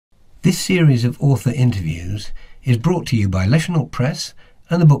This series of author interviews is brought to you by Leisure Press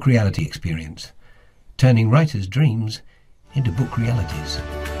and the Book Reality Experience, turning writers' dreams into book realities.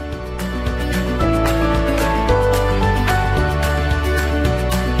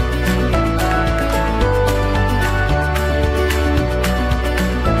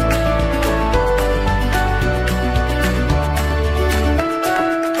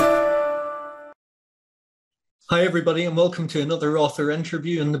 Hi everybody, and welcome to another author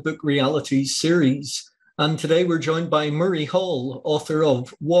interview in the Book Realities series. And today we're joined by Murray Hall, author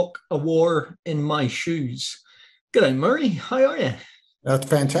of Walk a War in My Shoes. G'day Murray, how are you? That's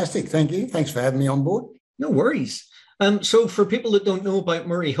fantastic, thank you. Thanks for having me on board. No worries. So for people that don't know about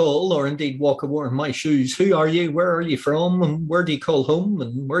Murray Hall, or indeed Walk a War in My Shoes, who are you, where are you from, and where do you call home,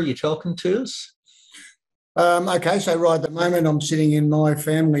 and where are you talking to us? Okay, so right at the moment I'm sitting in my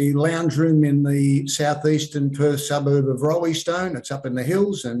family lounge room in the southeastern Perth suburb of Roleystone. It's up in the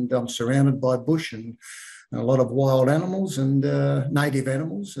hills and I'm surrounded by bush and a lot of wild animals and native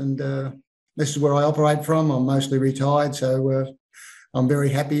animals. And this is where I operate from. I'm mostly retired, so I'm very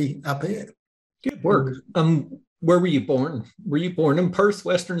happy up here. Good work. Where were you born? Were you born in Perth,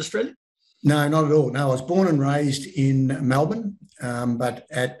 Western Australia? No, not at all. No, I was born and raised in Melbourne, but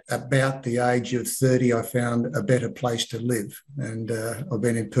at about the age of 30, I found a better place to live, and I've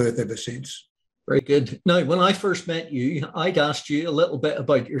been in Perth ever since. Very good. Now, when I first met you, I'd asked you a little bit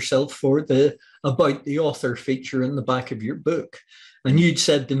about yourself for the About the Author feature in the back of your book, and you'd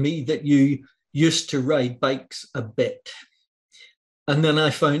said to me that you used to ride bikes a bit. And then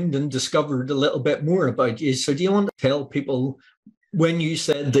I found and discovered a little bit more about you. So do you want to tell people, when you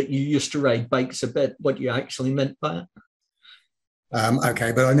said that you used to ride bikes a bit, what you actually meant by it?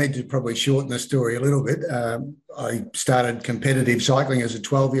 Okay, but I need to probably shorten the story a little bit. I started competitive cycling as a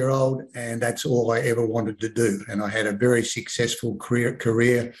 12-year-old, and that's all I ever wanted to do. And I had a very successful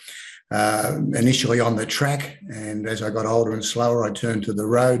career initially on the track, and as I got older and slower, I turned to the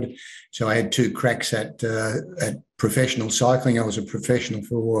road. So I had two cracks at professional cycling. I was a professional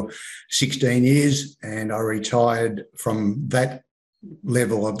for 16 years, and I retired from that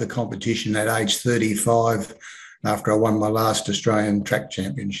level of the competition at age 35 after I won my last Australian track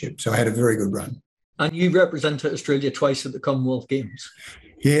championship. So I had a very good run. And you represented Australia twice at the Commonwealth Games.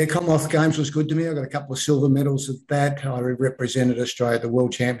 Yeah, Commonwealth Games was good to me. I got a couple of silver medals at that. I represented Australia at the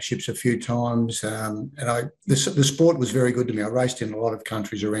World Championships a few times. The sport was very good to me. I raced in a lot of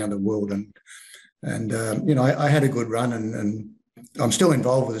countries around the world, and I had a good run, and I'm still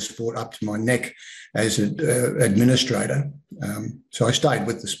involved with the sport up to my neck as an administrator. So I stayed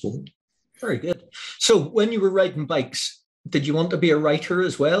with the sport. Very good. So when you were riding bikes, did you want to be a writer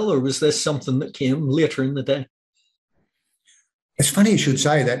as well, or was this something that came later in the day? It's funny you should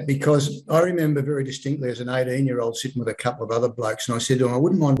say that, because I remember very distinctly as an 18-year-old sitting with a couple of other blokes, and I said to them, I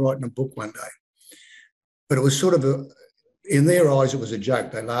wouldn't mind writing a book one day. But it was sort of in their eyes, it was a joke.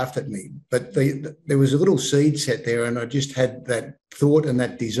 They laughed at me. But there was a little seed set there, and I just had that thought and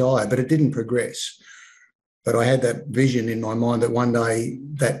that desire, but it didn't progress. But I had that vision in my mind that one day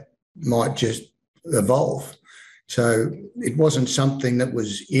that might just evolve. So it wasn't something that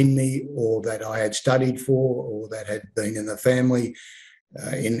was in me or that I had studied for or that had been in the family.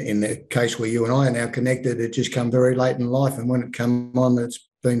 In the case where you and I are now connected, it just come very late in life. And when it come on, it's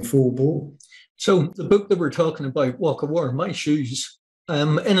been full bore. So the book that we're talking about, Walk a War in My Shoes,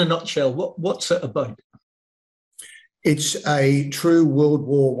 in a nutshell, what's it about? It's a true World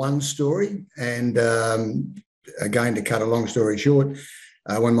War I story. And again, to cut a long story short,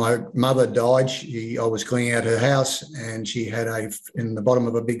 when my mother died, I was cleaning out her house, and she had in the bottom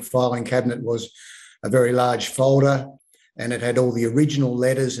of a big filing cabinet was a very large folder, and it had all the original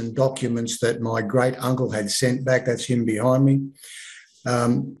letters and documents that my great uncle had sent back. That's him behind me,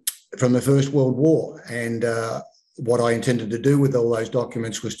 from the First World War. And what I intended to do with all those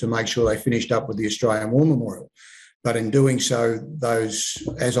documents was to make sure they finished up with the Australian War Memorial. But in doing so,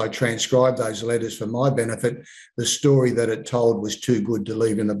 as I transcribed those letters for my benefit, the story that it told was too good to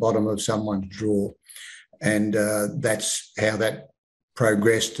leave in the bottom of someone's drawer. And that's how that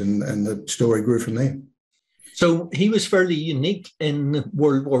progressed, and the story grew from there. So he was fairly unique in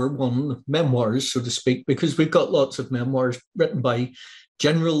World War I memoirs, so to speak, because we've got lots of memoirs written by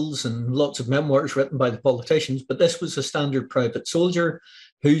generals and lots of memoirs written by the politicians, but this was a standard private soldier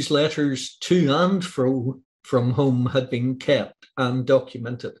whose letters to and from home had been kept and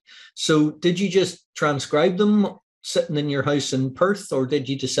documented. So did you just transcribe them sitting in your house in Perth, or did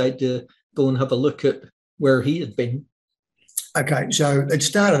you decide to go and have a look at where he had been? Okay, so it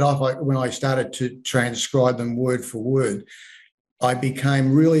started off when I started to transcribe them word for word. I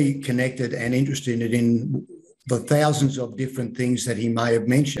became really connected and interested in the thousands of different things that he may have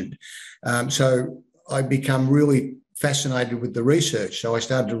mentioned. So I become really fascinated with the research. So I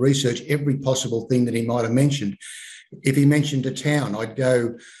started to research every possible thing that he might have mentioned. If he mentioned a town, I'd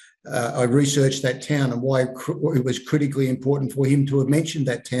go, I researched that town and why it was critically important for him to have mentioned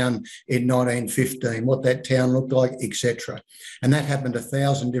that town in 1915, what that town looked like, etc. And that happened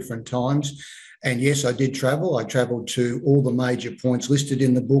 1,000 different times. And yes, I did travel. I travelled to all the major points listed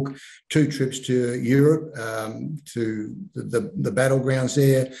in the book, 2 trips to Europe, to the battlegrounds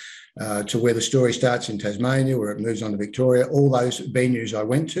there, to where the story starts in Tasmania, where it moves on to Victoria. All those venues I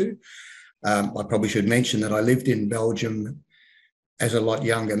went to. I probably should mention that I lived in Belgium as a lot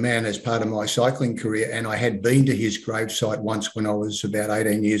younger man as part of my cycling career, and I had been to his gravesite once when I was about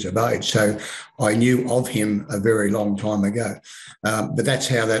 18 years of age. So I knew of him a very long time ago. But that's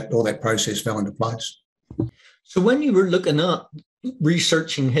how all that process fell into place. So when you were looking at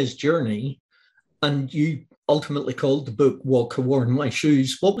researching his journey, and you ultimately called the book Walk a War in My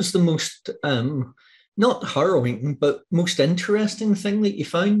Shoes, what was the most, not harrowing, but most interesting thing that you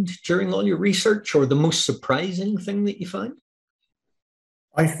found during all your research, or the most surprising thing that you found?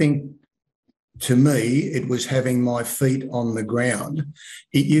 I think, to me, it was having my feet on the ground.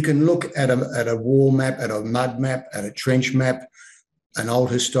 You can look at a war map, at a mud map, at a trench map, an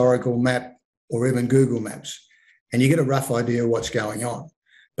old historical map, or even Google Maps, and you get a rough idea of what's going on.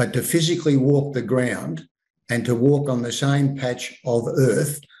 But to physically walk the ground and to walk on the same patch of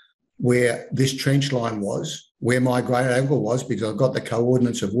earth where this trench line was, where my great uncle was, because I've got the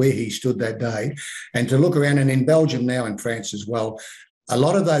coordinates of where he stood that day, and to look around, and in Belgium now, in France as well, a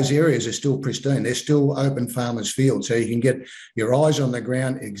lot of those areas are still pristine. They're still open farmers' fields. So you can get your eyes on the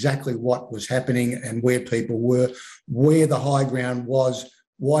ground, exactly what was happening and where people were, where the high ground was,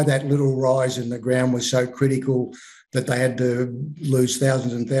 why that little rise in the ground was so critical that they had to lose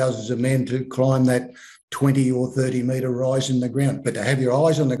thousands and thousands of men to climb that 20 or 30 metre rise in the ground. But to have your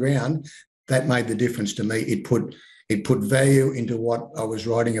eyes on the ground, that made the difference to me. It put value into what I was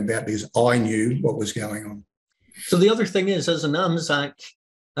writing about because I knew what was going on. So the other thing is, as an Anzac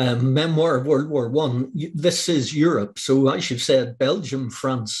memoir of World War I, this is Europe. So I should have said Belgium,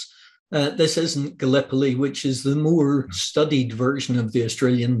 France. This isn't Gallipoli, which is the more studied version of the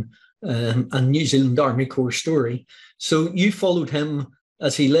Australian and New Zealand Army Corps story. So you followed him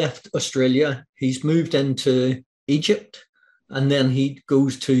as he left Australia. He's moved into Egypt, and then he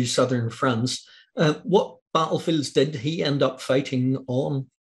goes to southern France. What battlefields did he end up fighting on?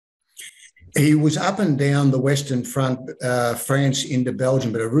 He was up and down the Western Front, France into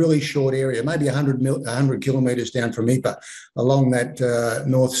Belgium, but a really short area, maybe 100 kilometres down from Ypres, along that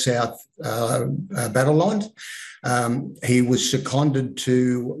north-south battle line. He was seconded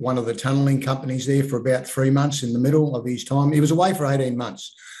to one of the tunnelling companies there for about 3 months in the middle of his time. He was away for 18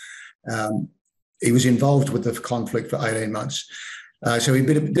 months. He was involved with the conflict for 18 months. So he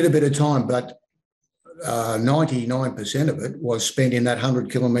did a bit of time, but 99% of it was spent in that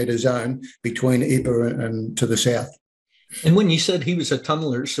 100-kilometre zone between Ypres and to the south. And when you said he was a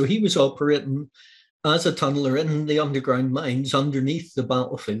tunneler, so he was operating as a tunneler in the underground mines underneath the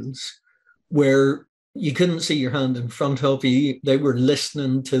battlefields where you couldn't see your hand in front of you. They were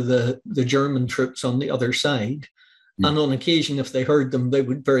listening to the German troops on the other side. And on occasion, if they heard them, they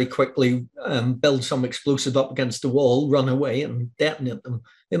would very quickly build some explosive up against the wall, run away and detonate them.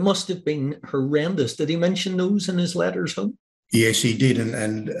 It must have been horrendous. Did he mention those in his letters home? Yes, he did.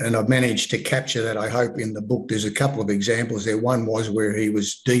 And I've managed to capture that, I hope, in the book. There's a couple of examples there. One was where he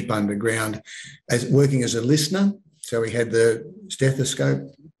was deep underground working as a listener. So he had the stethoscope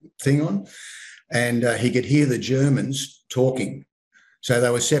thing on and he could hear the Germans talking. So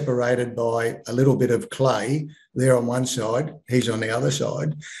they were separated by a little bit of clay. They're on one side, he's on the other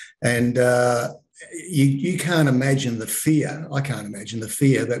side. And you can't imagine the fear. I can't imagine the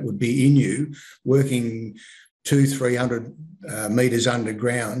fear that would be in you working 200-300 metres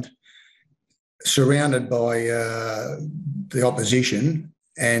underground, surrounded by the opposition,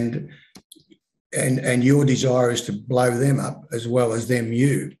 and your desire is to blow them up as well as them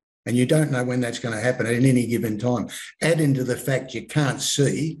you. And you don't know when that's going to happen at any given time. Add into the fact you can't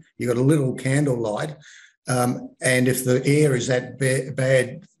see, you've got a little candlelight, and if the air is that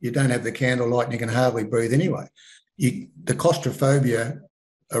bad, you don't have the candlelight and you can hardly breathe anyway. The claustrophobia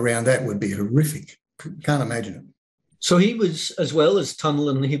around that would be horrific. Can't imagine it. So he was, as well as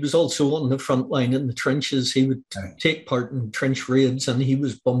tunnelling, he was also on the front line in the trenches. He would take part in trench raids and he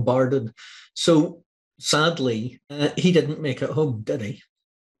was bombarded. So sadly, he didn't make it home, did he?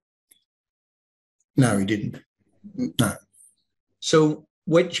 No, he didn't. No. So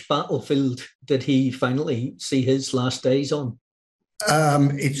which battlefield did he finally see his last days on?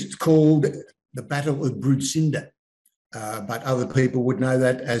 It's called the Battle of Brutsinda, but other people would know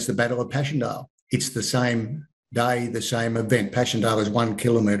that as the Battle of Passchendaele. It's the same day, the same event. Passchendaele is 1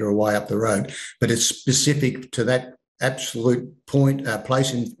 kilometre away up the road, but it's specific to that absolute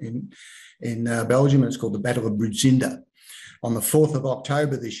place in Belgium, and it's called the Battle of Brutsinda. On the 4th of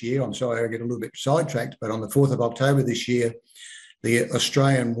October this year, I'm sorry I get a little bit sidetracked, but on the 4th of October this year, the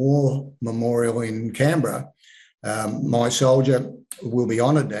Australian War Memorial in Canberra, my soldier will be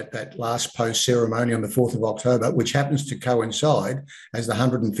honoured at that last post ceremony on the 4th of October, which happens to coincide as the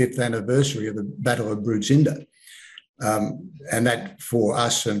 105th anniversary of the Battle of Brutsinda. And that, for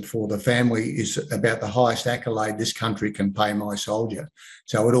us and for the family, is about the highest accolade this country can pay my soldier.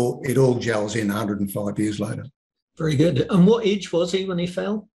 So it all gels in 105 years later. Very good. And what age was he when he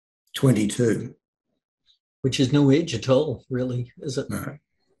fell? 22. Which is no age at all, really, is it?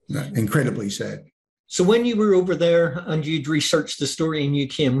 No, incredibly sad. So when you were over there and you'd researched the story and you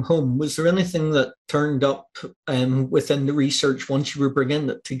came home, was there anything that turned up within the research once you were bringing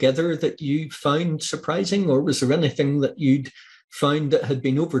it together that you found surprising, or was there anything that you'd found that had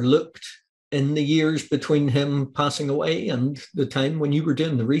been overlooked in the years between him passing away and the time when you were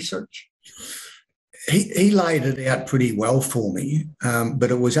doing the research? He laid it out pretty well for me,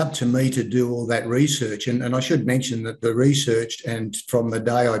 but it was up to me to do all that research. And I should mention that the research, and from the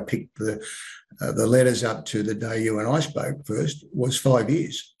day I picked the letters up to the day you and I spoke first, was 5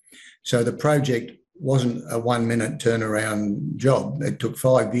 years. So the project wasn't a 1 minute turnaround job. It took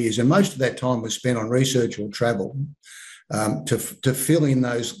 5 years. And most of that time was spent on research or travel to fill in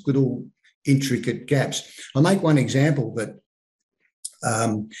those little intricate gaps. I'll make one example that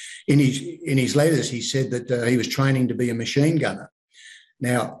in his letters, he said that he was training to be a machine gunner.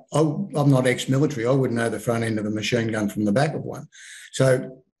 Now, I'm not ex-military. I wouldn't know the front end of a machine gun from the back of one.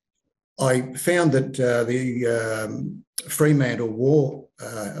 So I found that the Fremantle War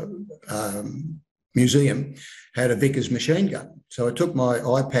Museum had a Vickers machine gun. So I took my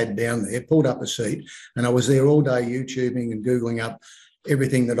iPad down there, pulled up a seat, and I was there all day YouTubing and Googling up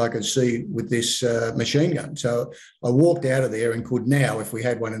everything that I could see with this machine gun. So I walked out of there and could now, if we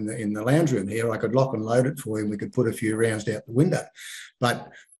had one in the lounge room here, I could lock and load it for him. We could put a few rounds out the window.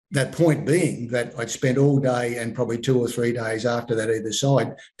 But that point being that I'd spent all day and probably 2 or 3 days after that either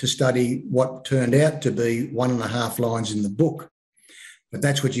side to study what turned out to be 1.5 lines in the book. But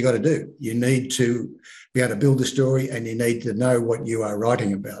that's what you got to do. You need to be able to build a story, and you need to know what you are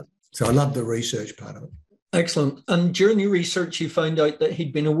writing about. So I love the research part of it. Excellent. And during your research, you found out that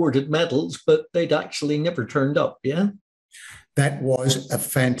he'd been awarded medals, but they'd actually never turned up, yeah? That was a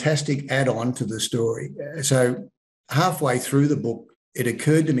fantastic add-on to the story. So halfway through the book, it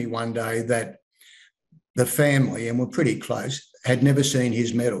occurred to me one day that the family, and we're pretty close, had never seen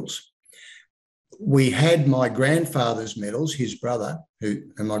his medals. We had my grandfather's medals, his brother,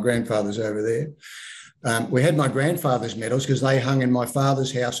 and my grandfather's over there. We had my grandfather's medals because they hung in my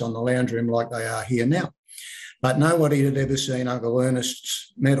father's house on the lounge room like they are here now. But nobody had ever seen Uncle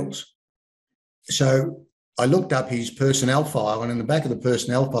Ernest's medals. So I looked up his personnel file, and in the back of the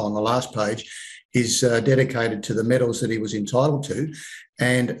personnel file on the last page is dedicated to the medals that he was entitled to,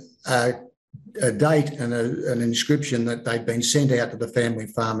 and a date and an inscription that they'd been sent out to the family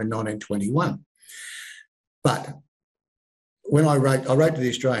farm in 1921. But when I wrote to the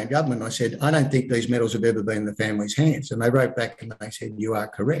Australian government, I said, I don't think these medals have ever been in the family's hands. And they wrote back and they said, you are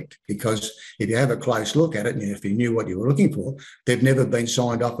correct, because if you have a close look at it and if you knew what you were looking for, they've never been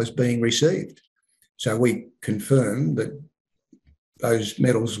signed off as being received. So we confirmed that those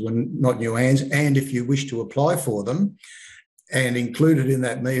medals were not in your hands. And if you wish to apply for them, and included in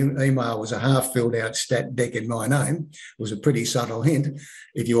that email was a half-filled out stat deck in my name, it was a pretty subtle hint.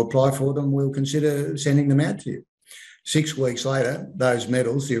 If you apply for them, we'll consider sending them out to you. 6 weeks later, those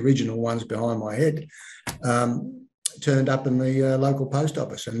medals, the original ones behind my head, turned up in the local post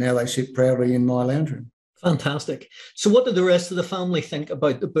office, and now they sit proudly in my lounge room. Fantastic. So what did the rest of the family think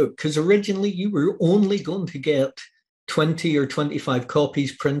about the book? Because originally you were only going to get 20 or 25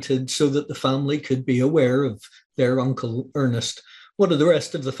 copies printed so that the family could be aware of their Uncle Ernest. What did the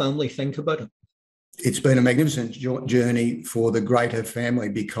rest of the family think about it? It's been a magnificent journey for the greater family,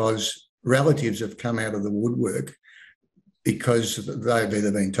 because relatives have come out of the woodwork because they've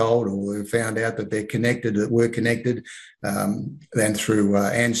either been told or they've found out that they're connected, that we're connected, then through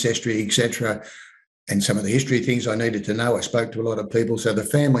ancestry, etc. And some of the history things I needed to know. I spoke to a lot of people. So the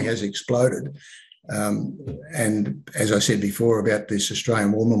family has exploded. And as I said before about this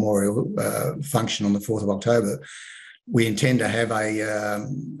Australian War Memorial function on the 4th of October, we intend to have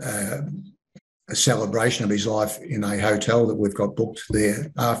a celebration of his life in a hotel that we've got booked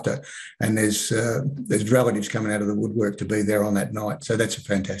thereafter. And there's relatives coming out of the woodwork to be there on that night. So that's a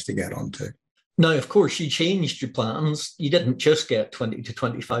fantastic add-on too. Now, of course, you changed your plans. You didn't just get 20 to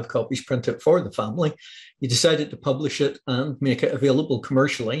 25 copies printed for the family. You decided to publish it and make it available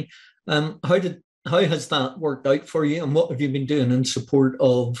commercially. How has that worked out for you, and what have you been doing in support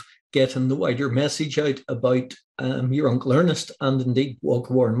of getting the wider message out about your Uncle Ernest and indeed Walk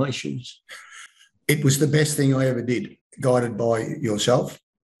a War in My Shoes? It was the best thing I ever did, guided by yourself.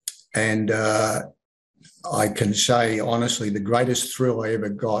 And I can say honestly, the greatest thrill I ever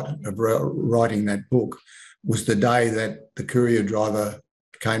got of writing that book was the day that the courier driver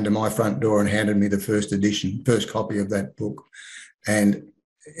came to my front door and handed me the first copy of that book. And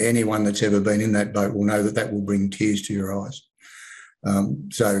anyone that's ever been in that boat will know that that will bring tears to your eyes.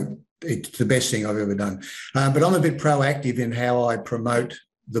 So it's the best thing I've ever done. But I'm a bit proactive in how I promote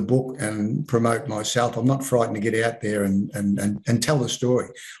the book and promote myself. I'm not frightened to get out there and tell the story.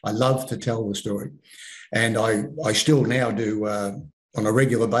 I love to tell the story. And I still now do on a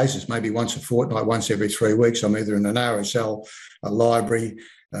regular basis, maybe once a fortnight, once every 3 weeks. I'm either in an RSL, a library,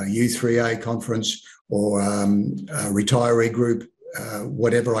 a U3A conference, or a retiree group,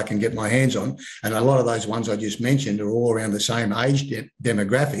 whatever I can get my hands on. And a lot of those ones I just mentioned are all around the same age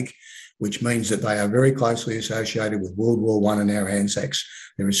demographic, which means that they are very closely associated with World War I and our Anzacs.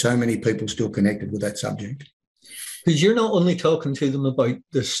 There are so many people still connected with that subject. Because you're not only talking to them about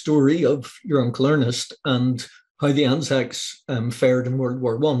the story of your Uncle Ernest and how the Anzacs fared in World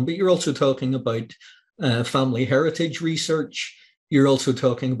War I, but you're also talking about family heritage research. You're also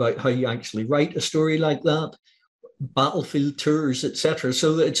talking about how you actually write a story like that, battlefield tours, etc.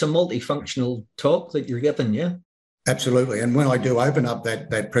 So it's a multifunctional talk that you're giving, yeah? Absolutely. And when I do open up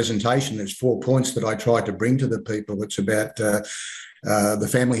that presentation, there's 4 points that I try to bring to the people. It's about the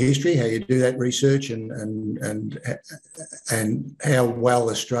family history, how you do that research, and how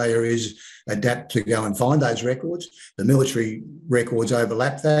well Australia is adapt to go and find those records. The military records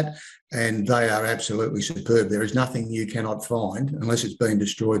overlap that, and they are absolutely superb. There is nothing you cannot find, unless it's been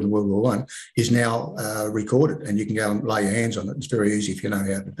destroyed in World War I, is now recorded, and you can go and lay your hands on it. It's very easy if you know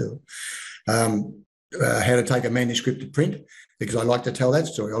how to do it. How to take a manuscript to print, because I like to tell that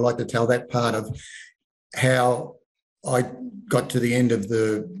story. I like to tell that part of how I got to the end of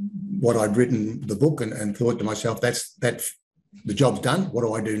what I'd written, the book, and thought to myself, that's the job's done. What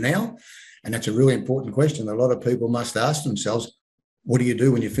do I do now? And that's a really important question that a lot of people must ask themselves. What do you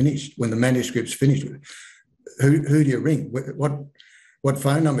do when you're finished, when the manuscript's finished? Who do you ring? What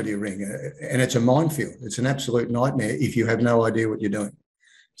phone number do you ring? And it's a minefield. It's an absolute nightmare if you have no idea what you're doing.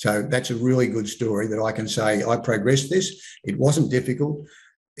 So that's a really good story that I can say I progressed this. It wasn't difficult.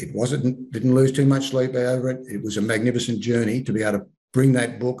 Didn't lose too much sleep over it. It was a magnificent journey to be able to bring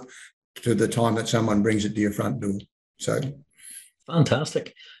that book to the time that someone brings it to your front door. So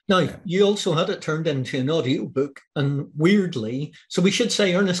fantastic. Now, you also had it turned into an audiobook, and weirdly, so we should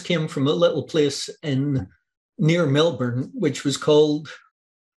say Ernest came from a little place near Melbourne, which was called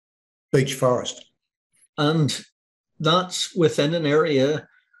Beach Forest. And that's within an area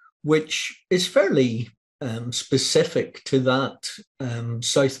which is fairly specific to that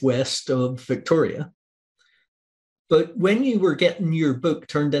southwest of Victoria. But when you were getting your book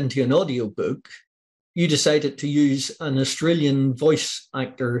turned into an audiobook, you decided to use an Australian voice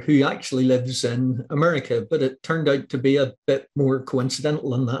actor who actually lives in America, but it turned out to be a bit more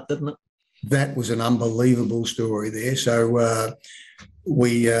coincidental than that, didn't it? That was an unbelievable story there. So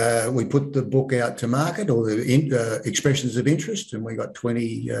we put the book out to market, or the expressions of interest, and we got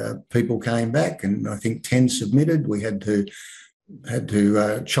 20 people came back, and I think 10 submitted. We had to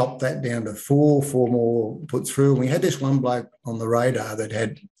chop that down to four more put through. And we had this one bloke on the radar that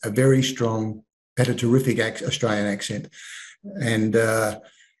had a terrific Australian accent. And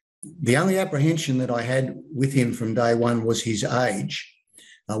the only apprehension that I had with him from day one was his age.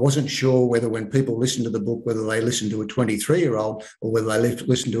 I wasn't sure whether when people listen to the book, whether they listen to a 23-year-old or whether they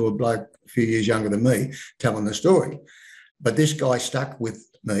listen to a bloke a few years younger than me telling the story. But this guy stuck with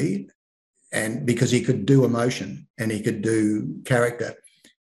me, and because he could do emotion and he could do character.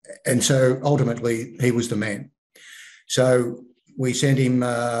 And so ultimately he was the man. So we sent him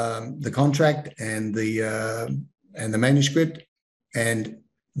the contract and the manuscript, and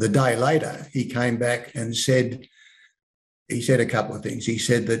the day later he came back and said a couple of things. He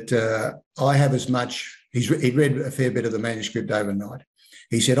said that I have as much, he'd read a fair bit of the manuscript overnight.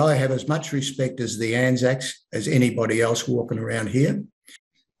 He said, I have as much respect as the Anzacs as anybody else walking around here.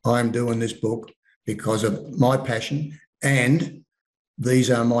 I'm doing this book because of my passion, and these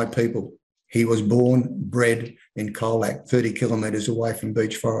are my people. He was born, bred in Colac, 30 kilometres away from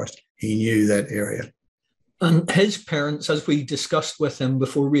Beach Forest. He knew that area. And his parents, as we discussed with him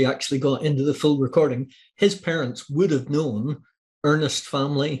before we actually got into the full recording, his parents would have known Ernest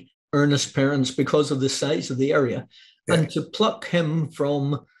family Earnest parents because of the size of the area. Yeah. And to pluck him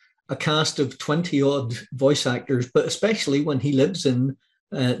from a cast of 20 odd voice actors, but especially when he lives in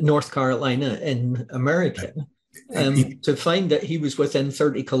North Carolina in America, to find that he was within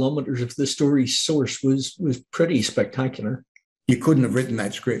 30 kilometers of the story's source was pretty spectacular. You couldn't have written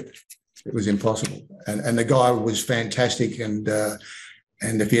that script. It was impossible. And the guy was fantastic. And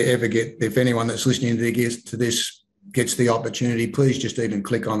if you ever if anyone that's listening to this gets the opportunity, please just even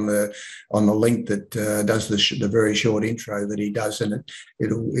click on the link that does the very short intro that he does, and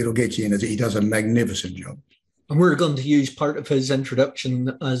it'll get you in. He does a magnificent job. And we're going to use part of his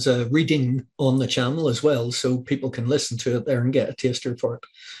introduction as a reading on the channel as well, so people can listen to it there and get a taster for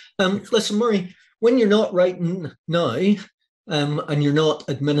it. Listen, Murray, when you're not writing now and you're not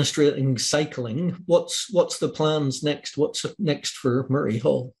administrating cycling, what's the plans next? What's next for Murray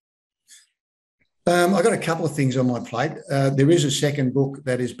Hall? I've got a couple of things on my plate. There is a second book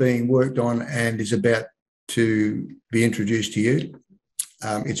that is being worked on and is about to be introduced to you.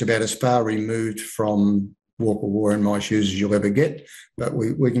 It's about as far removed from Walk or War in My Shoes as you'll ever get, but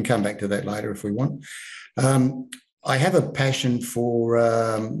we can come back to that later if we want. I have a passion for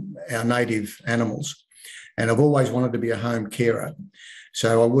our native animals, and I've always wanted to be a home carer.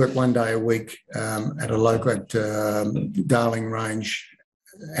 So I work one day a week at a local Darling Range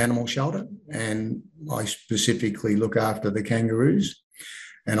animal shelter, and I specifically look after the kangaroos,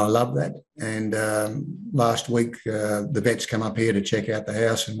 and I love that. And last week the vets come up here to check out the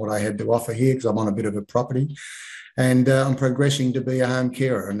house and what I had to offer here, because I'm on a bit of a property, and I'm progressing to be a home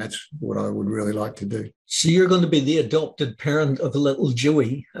carer, and that's what I would really like to do. So you're going to be the adopted parent of a little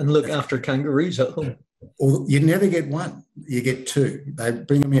Joey and look after kangaroos at home? Well, you never get one, you get two. They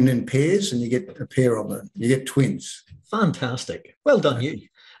bring them in pairs and you get a pair of them. You get twins. Fantastic. Well done, you.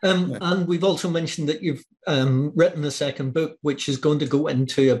 And we've also mentioned that you've written a second book, which is going to go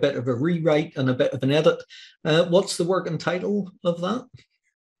into a bit of a rewrite and a bit of an edit. What's the working title of that?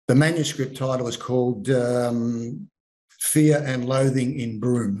 The manuscript title is called Fear and Loathing in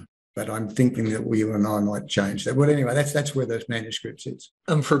Broome, but I'm thinking that you and I might change that. But anyway, that's where those manuscript sits.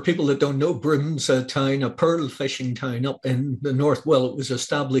 And for people that don't know, Broome's a town, a pearl fishing town up in the north. Well, it was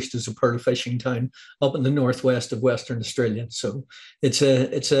established as a pearl fishing town up in the northwest of Western Australia. So it's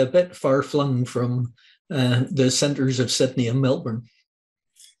a bit far flung from the centres of Sydney and Melbourne.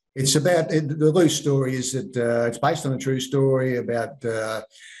 It's about, the loose story is that it's based on a true story about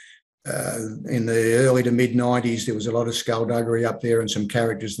in the early to mid 90s, there was a lot of skullduggery up there and some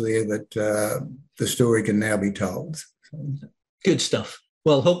characters there that the story can now be told. Good stuff.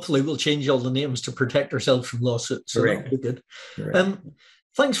 Well, hopefully we'll change all the names to protect ourselves from lawsuits. So that'll be good.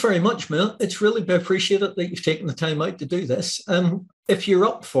 Thanks very much, Mel. It's really appreciated that you've taken the time out to do this. If you're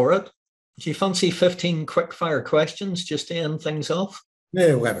up for it, do you fancy 15 quick fire questions just to end things off?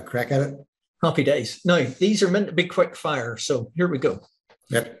 Yeah, we'll have a crack at it. Happy days. Now, these are meant to be quick fire, so here we go.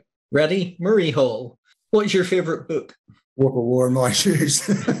 Yep. Ready? Murray Hall. What's your favourite book? Walk or War in My Shoes.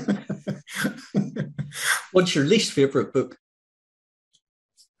 What's your least favourite book?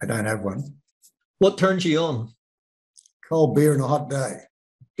 I don't have one. What turns you on? Cold beer and a hot day.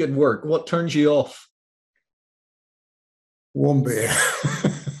 Good work. What turns you off? Warm beer.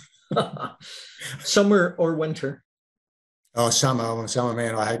 Summer or winter? Oh, summer. I'm a summer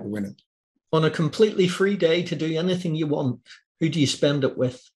man. I hate the winter. On a completely free day to do anything you want, who do you spend it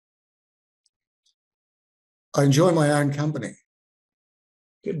with? I enjoy my own company.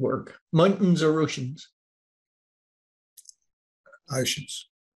 Good work. Mountains or oceans? Oceans.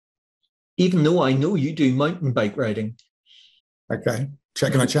 Even though I know you do mountain bike riding. Okay.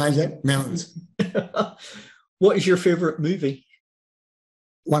 Can I change that? Mountains. What is your favourite movie?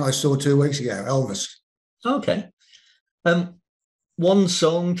 One I saw 2 weeks ago, Elvis. Okay. One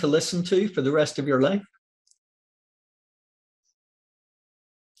song to listen to for the rest of your life?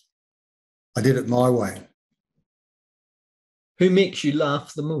 I did it my way. Who makes you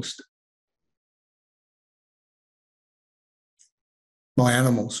laugh the most? My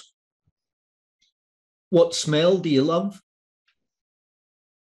animals. What smell do you love?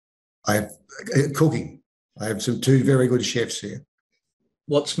 I have cooking. I have two very good chefs here.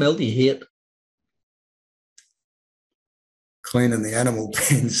 What smell do you hate? Cleaning the animal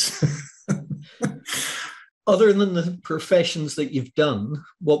pens. Other than the professions that you've done,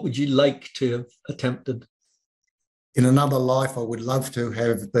 what would you like to have attempted? In another life, I would love to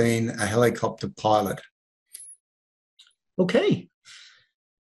have been a helicopter pilot. Okay.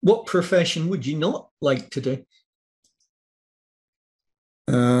 What profession would you not like to do?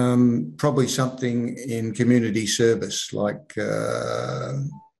 Probably something in community service, like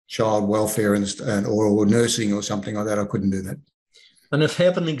child welfare or nursing or something like that. I couldn't do that. And if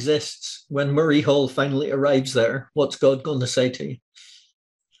heaven exists, when Murray Hall finally arrives there, what's God going to say to you?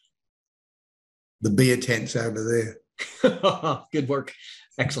 The beer tent's over there. Good work.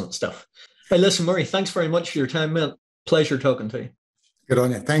 Excellent stuff. Hey, listen, Murray, thanks very much for your time, man. Pleasure talking to you. Good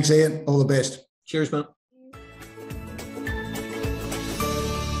on you. Thanks, Ian. All the best. Cheers, man.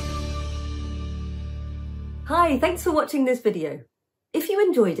 Hi, thanks for watching this video. If you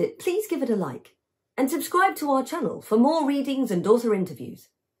enjoyed it, please give it a like and subscribe to our channel for more readings and author interviews.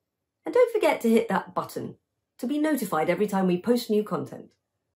 And don't forget to hit that button to be notified every time we post new content.